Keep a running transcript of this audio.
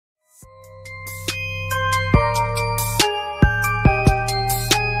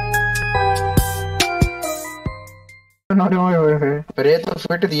अरे ओए ओए ओए। पर ये तो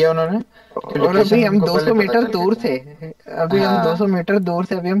फिट दिया उन्होंने कि और अभी लोकेशन हम उनको पहले 200 पता मीटर चल गई दूर थी। थे। अभी हम हाँ 200 मीटर दूर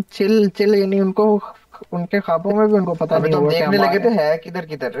थे, अभी हम चिल चिल, यानी उनको, उनके ख्वाबों में भी उनको पता अभी नहीं तो हम होगा कि देखने हम लगे आए थे हैं। है किधर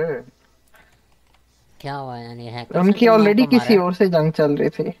किधर। क्या हुआ यानी हैकर से उनकी तुम लोगों ऑलरेडी को मारा किसी है? और से जंग चल रही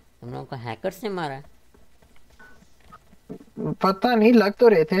थी। तुम लोगों को हैकर से मारा है? पता नहीं, लग तो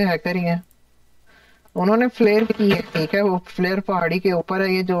रहे थे हैकर ही हैं। उन्होंने फ्लेयर की है, ठीक है, वो फ्लेयर पहाड़ी के ऊपर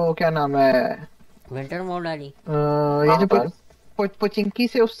है, ये जो क्या नाम है, विंटर मोड वाली? ये हाँ जो बस। पोचिंकी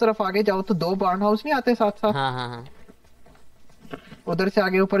से उस तरफ आगे जाओ तो दो बार्न हाउस नहीं आते साथ साथ। हाँ हाँ हाँ उधर से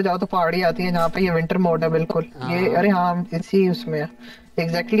आगे ऊपर जाओ तो पहाड़ी आती है, जहाँ पे ये विंटर मोड है बिल्कुल। ये हाँ। अरे हाँ, इसी उसमें है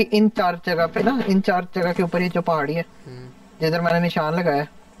एग्जैक्टली, इन चार जगह पे ना, इन चार जगह के ऊपर ये जो पहाड़ी है हम्म। जिधर मैंने निशान लगाया है,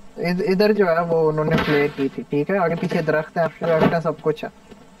 इधर जो है वो उन्होंने फ्लेयर की थी, ठीक है, आगे पीछे दरख्त है, सब कुछ है।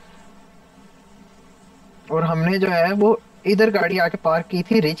 और हमने जो है वो इधर गाड़ी आके पार्क की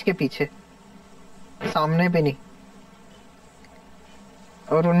थी रिज के पीछे, सामने भी नहीं।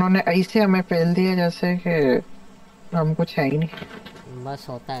 और उन्होंने ऐसे हमें पेल दिया जैसे कि हम कुछ है ही नहीं। बस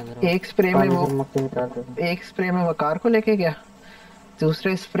होता है ब्रो। एक स्प्रे में पानी वो, से मक्खी निकाल दे। एक स्प्रे में वकार को लेके गया,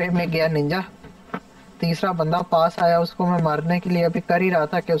 दूसरे स्प्रे में गया निंजा, तीसरा बंदा पास आया, उसको मैं मारने के लिए अभी कर ही रहा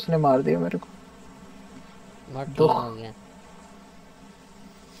था कि उसने मार दिया मेरे को। बहुत दो। ठीक हो गया।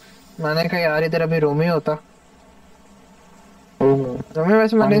 मैंने कहा यार इधर अभी रोमी होता। ओह, रोमी,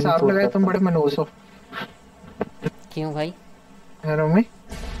 वैसे मैंने पानी नहीं हिसाब लगाया छोड़ता तुम था। बड़े मनहूस हो। क्यों भाई? है रोमी,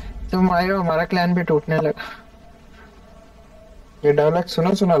 तुम आए हो हमारा क्लैन भी टूटने लगा। ये डायलॉग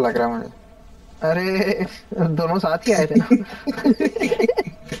सुना सुना लग रहा है अरे दोनों साथ ही आए थे ना। मुझे।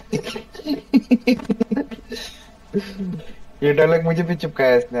 ये डायलॉग मुझे भी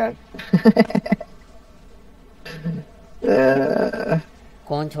चिपकाया इसने यार। अ,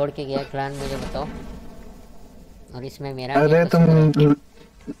 कौन छोड़ के गया क्लान मुझे बताओ। और इसमें मेरा क्या अरे तुम कसूर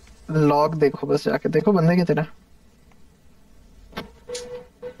है? लॉग देखो, बस जाके देखो बंदे कितने।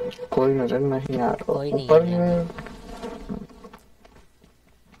 कोई नजर नहीं आ रहा कोई नहीं है ऊपर। रहने दो।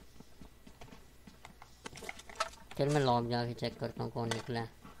 चल मैं लॉग जाके चेक करता हूँ कौन निकला है,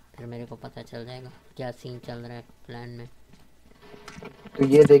 फिर मेरे को पता चल जाएगा क्या सीन चल रहा है प्लान में। तो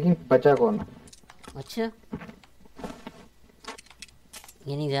ये देखी बचा कौन। अच्छा,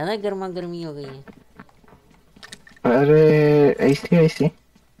 यानी ज़्यादा गर्मा गर्मी हो गई है। अरे ऐसी ऐसी।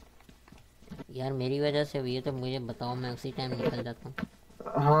 यार मेरी वजह से हुई है तो मुझे बताओ, मैं उसी टाइम निकल जाता हूँ।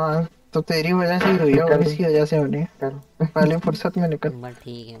 हाँ, तो तेरी वजह से ही हुई है, और निकल इसकी वजह से होनी है। निकल। पहली फुर्सत में निकल। बट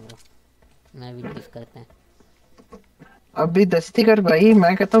ठीक है ब्रो, मैं भी लीव करते हैं। अभी दस्ती कर भाई,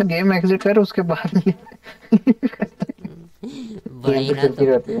 मैं कहता हूँ गेम एग्जिट कर, उसके बाद बड़े गेम ही तो ना चलती तुम,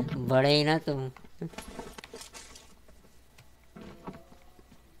 रहती है। बड़े ही ना तुम।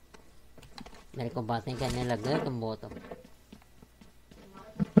 मेरे को बातें करने लग गए तुम बहुत अब।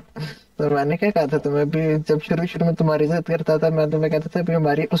 तो मैंने क्या कहा था तुम्हें, अभी जब शुरू शुरू में तुम्हारी इज्जत करता था मैं, तुम्हें कहता था अभी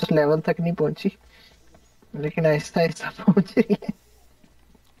हमारी उस लेवल तक नहीं पहुंची, लेकिन आहिस्ता आहिस्ता पहुंच रही है।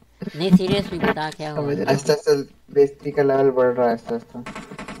 नहीं सीरियसली बता क्या हुआ समझ रहे ब्रो। आस्ते आस्ते बेइज्जती का लेवल बढ़ रहा है आस्ते आस्ते। हो?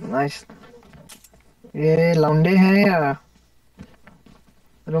 नाइस। ये लौंडे हैं या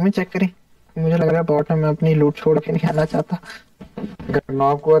रूमी, चेक करी। मुझे लग रहा है बॉट है, मैं अपनी लूट छोड़ के नहीं आना चाहता। अगर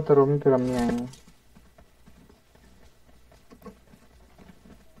नॉक हुआ तो रूम पे हम नहीं आएंगे।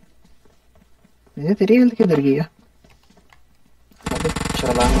 ये तेरी हेल्थ किधर गई है? अबे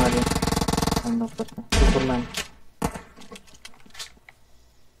छलांग मारी हम ऊपर से सुपरमैन।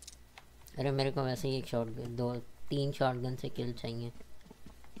 अरे मेरे को वैसे ही एक शॉट, दो तीन शॉटगन से किल चाहिए।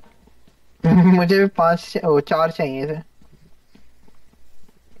 मुझे भी चार चाहिए थे।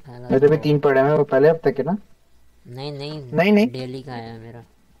 पहला मेरे तो भी 3 पड़े हैं वो पहले हफ्ते के ना। नहीं नहीं नहीं, नहीं, डेली का आया मेरा।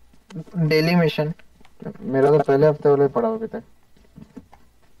 Daily mission. मेरा तो पहले हफ्ते वाला ही पड़ा हुआ अभी तक।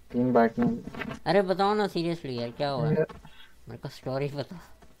 3 बाइक में। अरे बताओ ना सीरियसली यार क्या हुआ, मेरे को स्टोरी बताओ।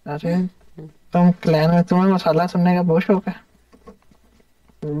 अरे तुम क्लैन में, तुम्हें मसाला सुनने का बहुत शौक है।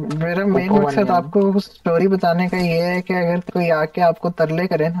 मेरा मेन पोपो बन मकसद गया मैं। आपको स्टोरी बताने का ये है कि अगर कोई आके आपको तरले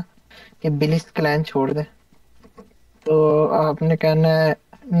करे ना कि बिलिस क्लैन छोड़ दे, तो आपने कहना है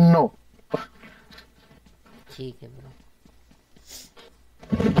नो। ठीक है ब्रो।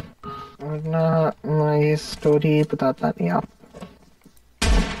 वरना मैं ये स्टोरी बताता नहीं आप।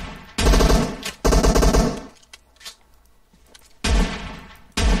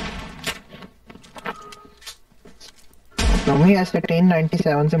 तुम्हें ऐसे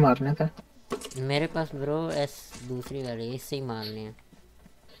 1097 से मारने थे। मेरे पास ब्रो एस दूसरी वाली इससे ही मारने हैं।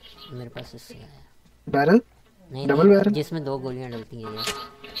 मेरे पास इससे आया। बैरल, नहीं डबल नहीं, बैरल। जिसमें दो गोलियां डलती हैं यार।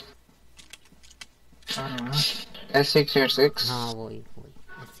 S686। हाँ वही वही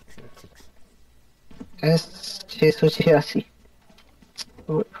S686। S 686।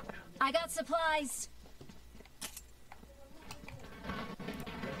 I got supplies.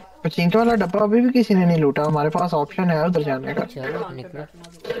 पचिंके वाला डब्बा अभी भी किसी ने नहीं लूटा, हमारे पास ऑप्शन है उधर जाने का। चलो निकलो।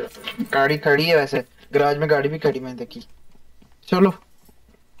 गाड़ी खड़ी है वैसे, गैराज में गाड़ी भी खड़ी मैंने देखी। चलो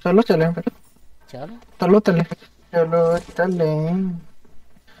चलो चलें फिर। चलो चलो चलें, चलो चलें।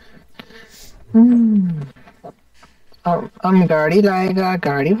 हम्म, हम गाड़ी लाएगा,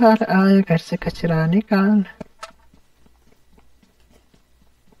 गाड़ी वाला आए घर से कचरा निकाल।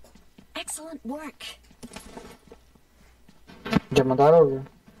 Excellent work. जमादार हो गया।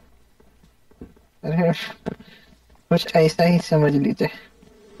 अरे कुछ ऐसा ही समझ लीजिए।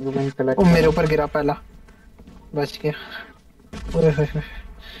 जो मैंने वो कलेक्ट मेरे करा। ऊपर गिरा पहला, बच गया। ओए होए होए,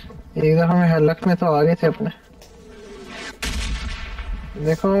 एक दफा में हलक में तो आ गए थे अपने।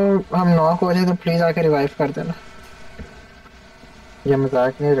 देखो हम नॉक हो जाए तो प्लीज आके रिवाइव कर देना। ये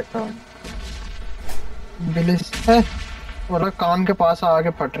मजाक नहीं रखा हूँ। बिलिस है, बोला कान के पास आके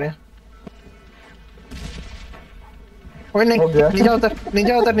फट रहे हैं। ओए नहीं, हो गया। नीचे उतर,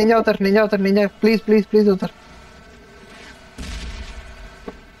 नीचे उतर, नीचे उतर, नीचे उतर, नीचे प्लीज प्लीज प्लीज उतर।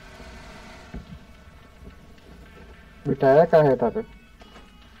 बिठाया क्या है था तो।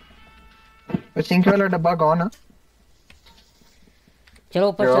 चिंकी वाला डब्बा गॉन है। चलो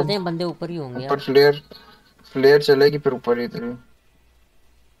ऊपर चलते जब हैं, बंदे ऊपर ही होंगे ऊपर यार। फ्लेयर फ्लेयर चलेगी फिर ऊपर ही इधर।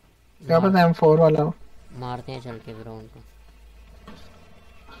 क्या मार पता M4 वाला हो। मारते हैं चल के फिर उनको।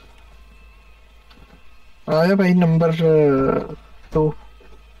 आया भाई नंबर 2।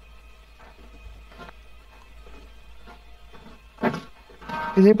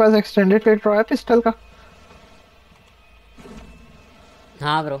 किसी के पास एक्सटेंडेड पेट्रो है पिस्टल का?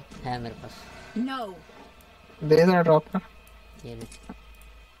 हाँ ब्रो है मेरे पास। No. दे जरा ड्रॉप कर। ये ले।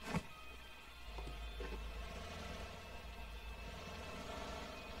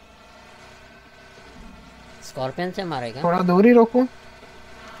 स्कॉर्पियन से मारेगा। थोड़ा दूर ही रोकूं?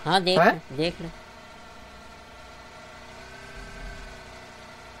 हाँ देख है? ले देख ले।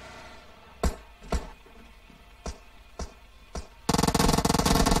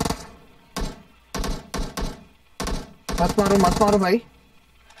 मत मारो भाई।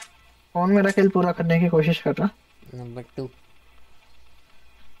 कौन मेरा किल पूरा करने की कोशिश कर रहा? नंबर 2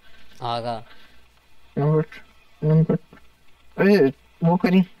 आगा। नंबर नंबर अरे वो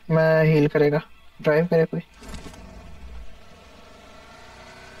करी, मैं हील करेगा, ड्राइव करे कोई।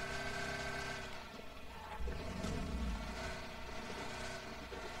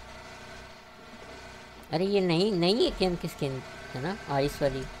 अरे ये नहीं नहीं है गेम किसकी है ना, आइस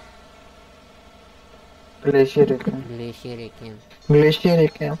वाली। ग्लेशियर एक है। ग्लेशियर एक गेम। ग्लेशियर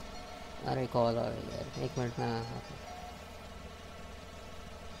एक है। अरे कॉल आ रही है यार, एक मिनट में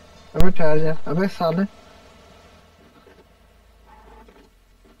अबे ठहर जा, अबे साले।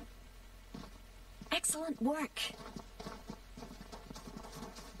 Excellent work.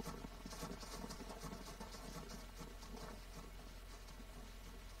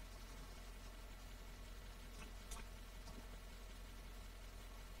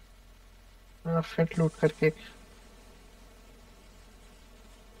 फिट लूट करके।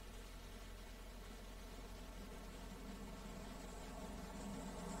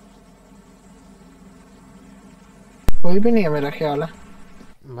 कोई भी नहीं है मेरा ख्याल है।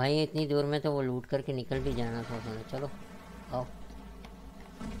 भाई इतनी दूर में तो वो लूट करके निकल भी जाना था उसने। चलो आओ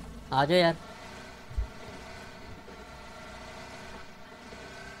आ जाओ यार।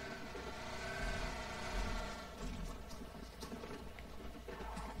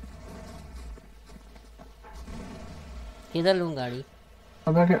 किधर लूँ गाड़ी?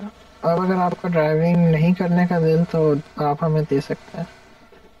 अब अगर आपको ड्राइविंग नहीं करने का दिल तो आप हमें दे सकते हैं।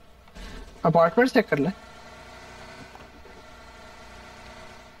 अपार्टमेंट चेक कर ले।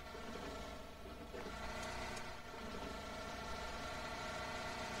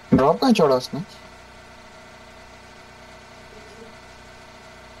 ड्रॉप कहाँ छोड़ा उसने।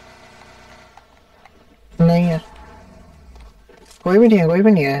 नहीं है, कोई भी नहीं है, कोई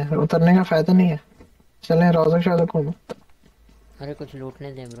भी नहीं है, उतरने का फायदा नहीं है। चलें रोज़ा शादा घूमो। अरे कुछ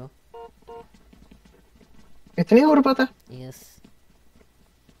लूटने दे ब्रो। इतनी गुर्बत है? यस।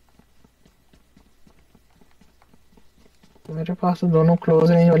 मेरे पास तो दोनों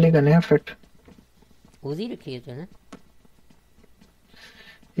क्लोज रेंज वाली गन है फिट। उजी रखी है तूने?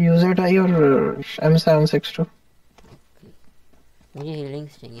 यूजेट आई और M762। मुझे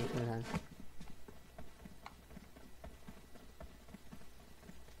हीलिंग्स चाहिए फिलहाल।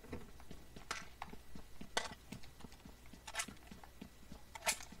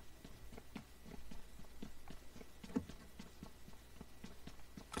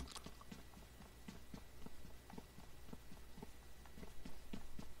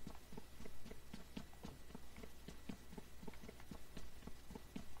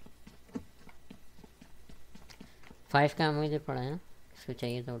 फाइव का मुझे पड़ा है, उसको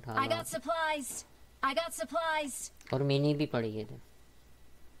चाहिए तो उठा I low got supplies. I got supplies. और मिनी भी पड़ी है इधर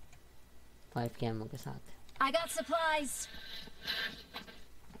 5 के एमओ के साथ I got supplies.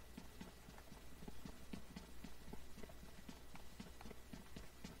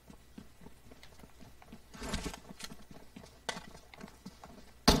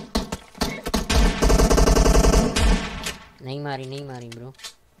 नहीं मारी ब्रो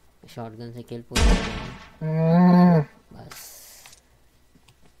शॉटगन से किल पूरी हो गई बस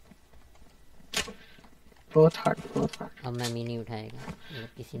बहुत हार्ड अब मैं मिनी उठाएगा मतलब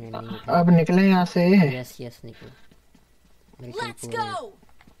किसी ने नहीं उठाया अब निकले यहाँ से यस निकलो मेरे किल Let's पूरे go.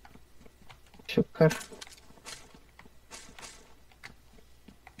 शुक्र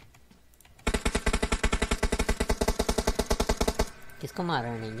किसको मार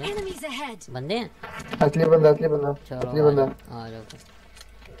रहा है नहीं Enemies ahead. बंदे हैं असली बंदा चलो असली बंदा आ जाओ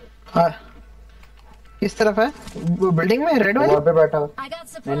हाँ किस तरफ है वो बिल्डिंग में रेड वाली वॉल पे बैठा I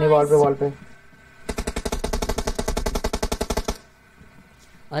got नहीं supplies. वॉल पे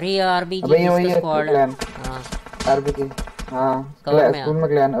अरे यार भी अबे ये वही है स्क्वाड है क्लैन हाँ आरबी की हाँ कवर में आ। स्कूल में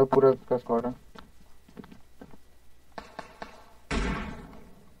क्लैन पूरा का स्क्वाड है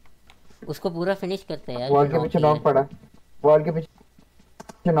उसको पूरा फिनिश करते हैं यार वॉल जो के knock पीछे किया नॉक है। पड़ा वॉल के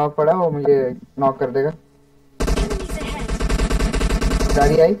पीछे नॉक पड़ा वो मुझे नॉक कर देगा Enemies ahead.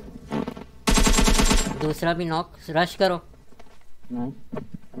 गाड़ी आई दूसरा भी नॉक रश करो नहीं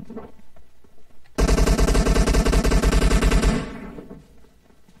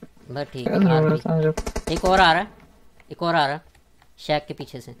बस ठीक है मार दी। एक और आ रहा है शैक के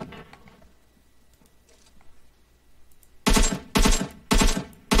पीछे से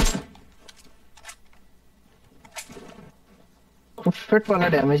फिट वाला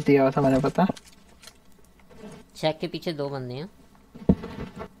डैमेज दिया हुआ था मैंने पता शैक के पीछे 2 बंदे हैं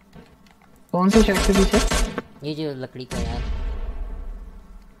कौन से शेक के पीछे ये जो लकड़ी का यार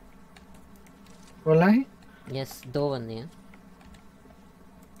बोला है यस 2 बंदे हैं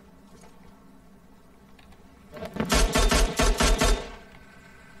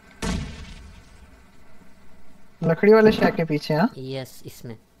लकड़ी वाले शेक के पीछे हाँ यस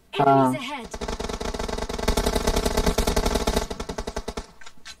इसमें Enemies ahead.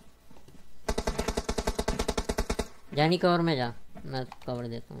 जानी कवर में जा मैं कवर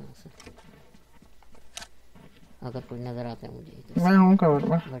देता हूँ उसे अगर कोई नजर आता है मुझे इधर से। मैं हूँ कवर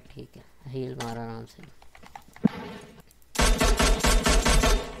में बस ठीक है हील मार आराम से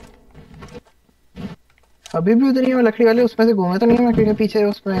अभी भी उधर ही है लकड़ी वाले उसमें से घूमे तो नहीं मैं क्योंकि पीछे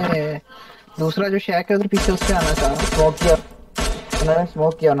उसमें दूसरा जो शेक है उधर पीछे उससे आना चाह रहा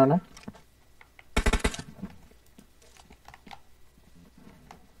स्मोक किया उन्होंने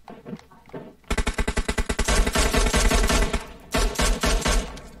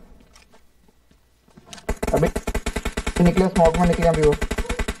अभी निकले स्मोक में निकले अभी वो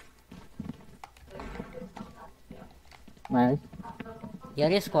नाइस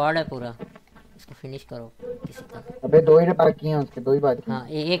यार ये स्क्वाड है पूरा इसको फिनिश करो किसी तरह अबे 2 ही बाकी हैं उसके 2 ही बाकी हैं हाँ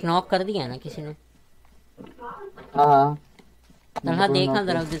एक नॉक कर दिया ना किसी ने हाँ तलहा देखा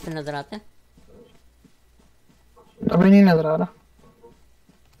जरा उधर से नजर आता है अभी नहीं नजर आ रहा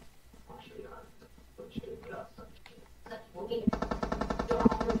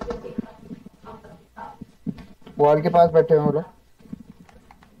वॉल के पास बैठे हैं वो लोग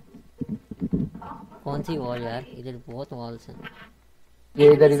कौन सी वॉल यार इधर बहुत वॉल्स हैं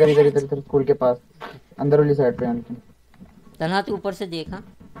ये इधर स्कूल के पास अंदर वाली साइड पे हैं तलहा तू ऊपर से देखा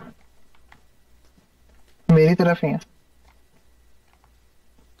मेरी तरफ ही है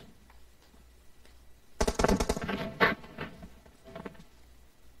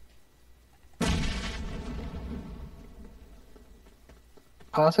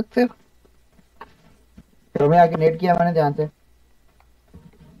आ सकते हो तो मैं आके नेट किया मैंने ध्यान से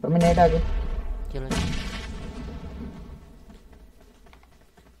तो मैं नेट आगे चलो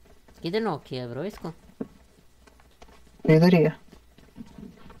किधर नॉक किया ब्रो इसको इधर ही है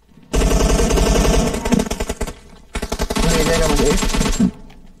ले जाएगा मुझे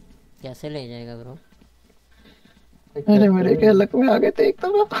कैसे ले जाएगा ब्रो अरे मेरे के लक में आ गए थे एक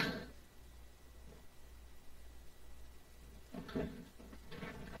तो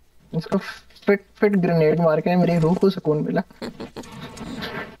इसको फिट ग्रेनेड मार के मेरी रूह को सुकून मिला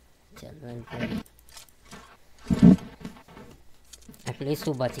चल एटलीस्ट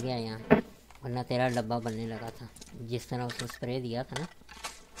तू बच गया यहाँ वरना तेरा डब्बा बनने लगा था जिस तरह उसने स्प्रे दिया था ना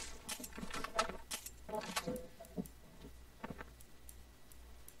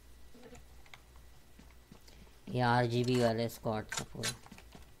ये आरजीबी वाले स्क्वाड था पूरा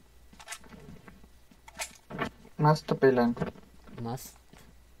मस्त प्लान मस्त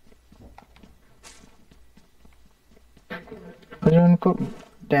मुझे उन को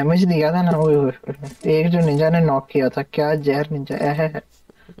डैमेज दिया था ना वो, एक जो निंजा ने नॉक किया था, क्या जहर निंजा है।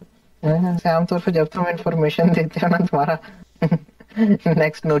 ऐसे आमतौर पर जब तुम इंफॉर्मेशन देते हो ना, तुम्हारा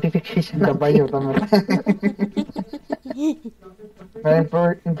नेक्स्ट नोटिफिकेशन डब्बा ही होता मेरा। मैं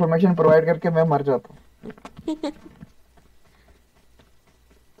इंफॉर्मेशन प्रोवाइड करके मैं मर जाता हूँ।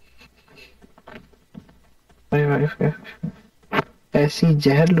 ऐसी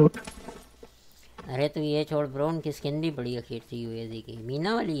जहर लूट। अरे तो ये छोड़ ब्रो, उनकी स्किन भी बड़ी अखीर थी यूएजी की,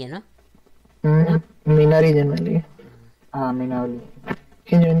 मीना वाली है ना? मीना रीजन वाली है। हाँ मीना वाली।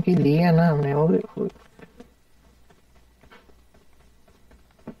 कि जो इनकी ली है ना हमने वो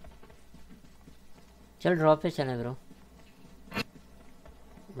चल ड्रॉप पे चले ब्रो,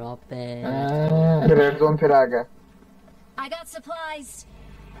 ड्रॉप पे। रेड जोन फिर आ गया। I got supplies.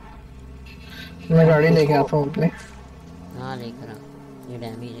 मैं गाड़ी लेके आता हूँ अपने। हाँ लेकर आ, ये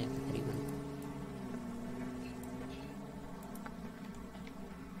डैमेज है तकरीबन।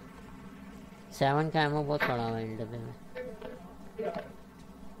 सेवन का एमो बहुत पड़ा हुआ है इन डब्बे में।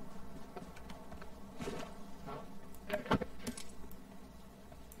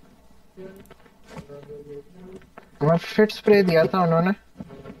 मैं फिट स्प्रे दिया था उन्होंने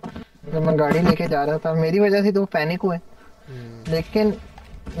जब मैं गाड़ी लेके जा रहा था, मेरी वजह से तो वो पैनिक हुए। लेकिन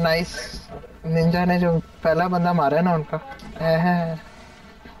नाइस, निंजा ने जो पहला बंदा मारा है ना उनका,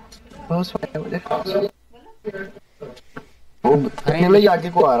 बहुत स्वाद है मुझे। वो अकेले ही आगे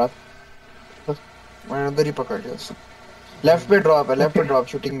को आ रहा था, मैंने उधर ही पकड़ लिया उसको। लेफ्ट पे ड्रॉप है, लेफ्ट पे ड्रॉप,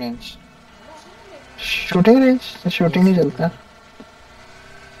 शूटिंग रेंज। शूटिंग नहीं चलता।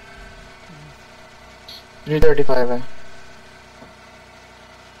 335 है।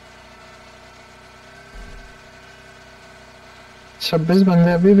 छब्बीस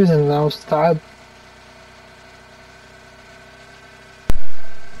बंदे अभी भी जिंदा हैं उस्ताद।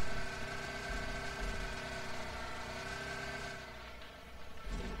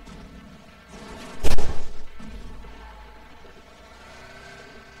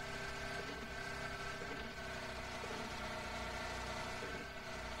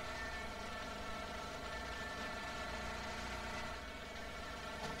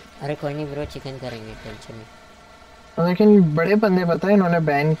 अरे कोई नहीं ब्रो, चिकन करेंगे, टेंशन नहीं। लेकिन बड़े बंदे पता है इन्होंने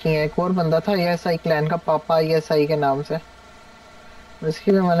बैन किए हैं। एक और बंदा था ईएसआई क्लैन का, पापा ईएसआई के नाम से,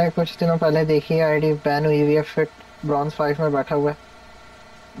 उसकी भी मैंने कुछ दिनों पहले देखी है आईडी, बैन हुई हुई है। फिट ब्रॉन्ज 5 में बैठा हुआ है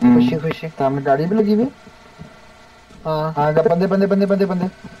खुशी खुशी। सामने गाड़ी भी लगी हुई। हाँ हाँ बंदे बंदे बंदे बंदे बंदे।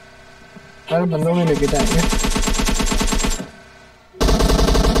 अरे बंदों में लेके जाएंगे।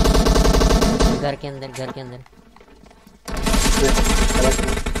 घर के अंदर, घर के अंदर।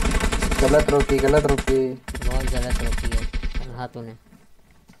 गलत रोकी, गलत रोकी। बहुत गलत रोकी है हाथों ने।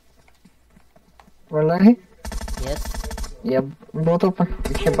 वल्लाही यस, ये बहुत ओपन।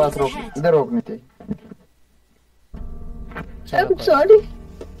 इसके पास रोक, इधर रोकने थे। चलो सॉरी।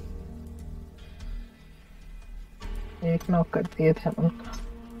 एक नॉक कर दिए थे उनका,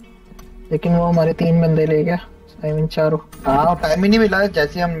 लेकिन वो हमारे 3 बंदे ले गया। I mean 4। हाँ टाइम ही नहीं मिला,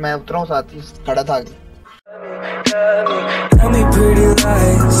 जैसे हम मैं उतरा हूँ साथ ही खड़ा था आगे। Tell me pretty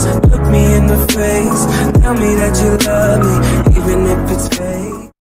lies, look me in the face, tell me that you love me, even if it's